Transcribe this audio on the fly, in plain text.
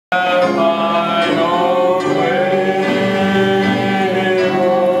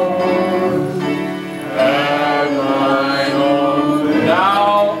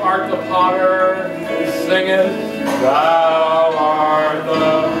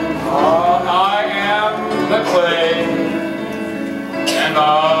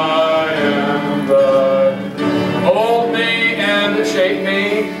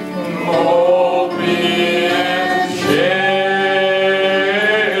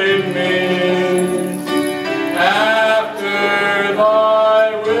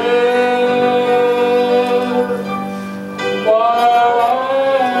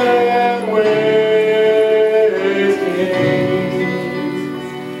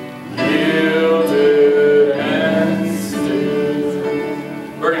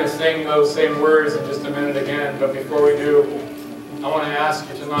those same words in just a minute again, but before we do, I want to ask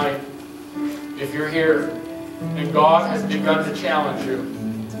you tonight, if you're here and God has begun to challenge you,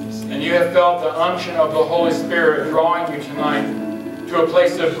 and you have felt the unction of the Holy Spirit drawing you tonight to a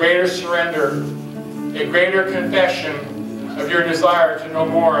place of greater surrender, a greater confession of your desire to know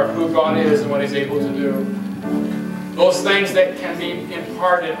more of who God is and what He's able to do. Those things that can be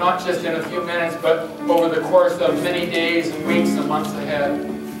imparted not just in a few minutes, but over the course of many days and weeks and months ahead.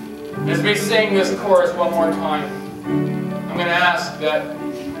 As we sing this chorus one more time, I'm going to ask that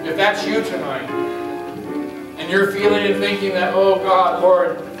if that's you tonight, and you're feeling and thinking that, oh God,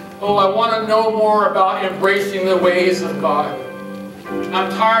 Lord, oh, I want to know more about embracing the ways of God.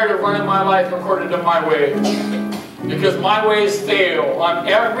 I'm tired of running my life according to my way, because my ways fail on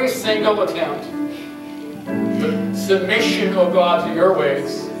every single attempt. The submission, oh God, to your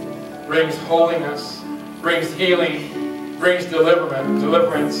ways brings holiness, brings healing, brings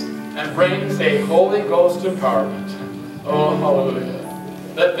deliverance, and brings a Holy Ghost empowerment. Oh, hallelujah.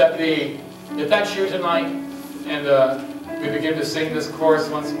 Let that be. If that's you tonight, and we begin to sing this chorus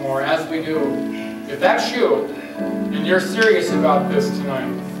once more, as we do, if that's you, and you're serious about this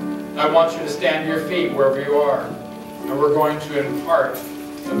tonight, I want you to stand to your feet wherever you are, and we're going to impart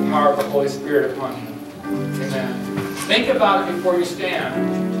the power of the Holy Spirit upon you. Amen. Think about it before you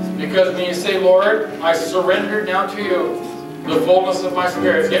stand, because when you say, Lord, I surrender now to you, the fullness of my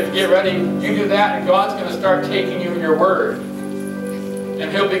spirit, get ready. You do that, and God's going to start taking you in your word. And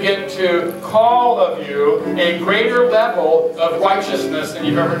He'll begin to call of you a greater level of righteousness than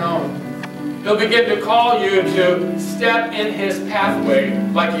you've ever known. He'll begin to call you to step in His pathway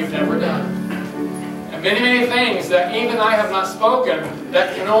like you've never done. And many, many things that even I have not spoken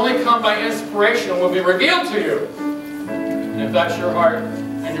that can only come by inspiration will be revealed to you. And if that's your heart,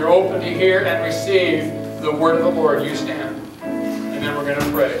 and you're open to hear and receive the word of the Lord, you stand. And then we're going to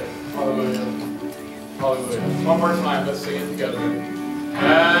pray. Hallelujah. Hallelujah. One more time, let's sing it together.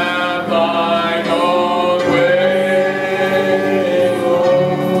 Have thine own way,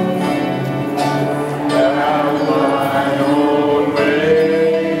 Lord. Have thine own way.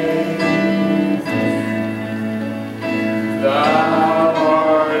 Thou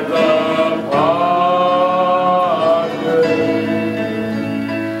art the potter.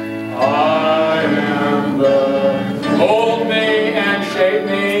 I am the. Mold me and shape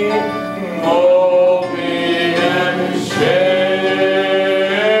me. Mold me and shape.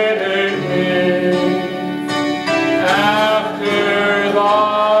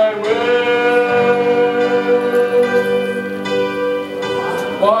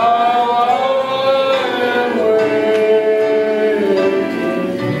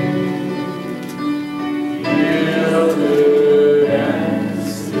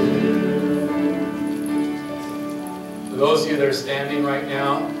 Standing right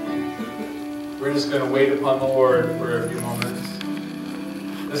now, we're just going to wait upon the Lord for a few moments.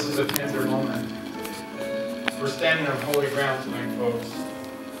 This is a tender moment. We're standing on holy ground tonight, folks.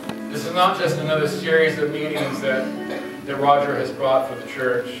 This is not just another series of meetings that Roger has brought for the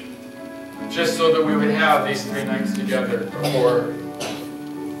church, just so that we would have these 3 nights together before.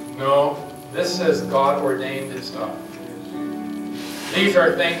 No, this is God-ordained stuff. These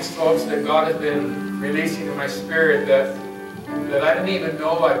are things, folks, that God has been releasing in my spirit that I didn't even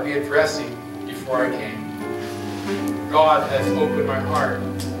know I'd be addressing before I came. God has opened my heart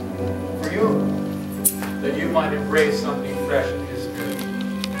for you, that you might embrace something fresh in His Spirit.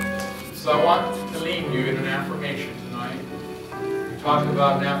 So I want to leave you in an affirmation tonight. We talked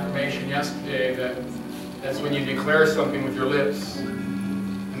about an affirmation yesterday that's when you declare something with your lips.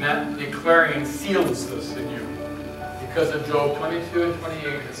 And that declaring seals this in you. Because of Job 22 and 28,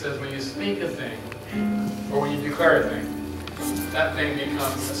 it says when you speak a thing, or when you declare a thing, that thing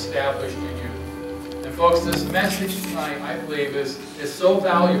becomes established in you. And folks, this message tonight, I believe, is so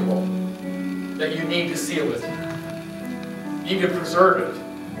valuable that you need to seal it. You need to preserve it.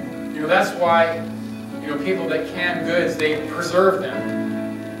 You know, that's why, you know, people that can goods, they preserve them.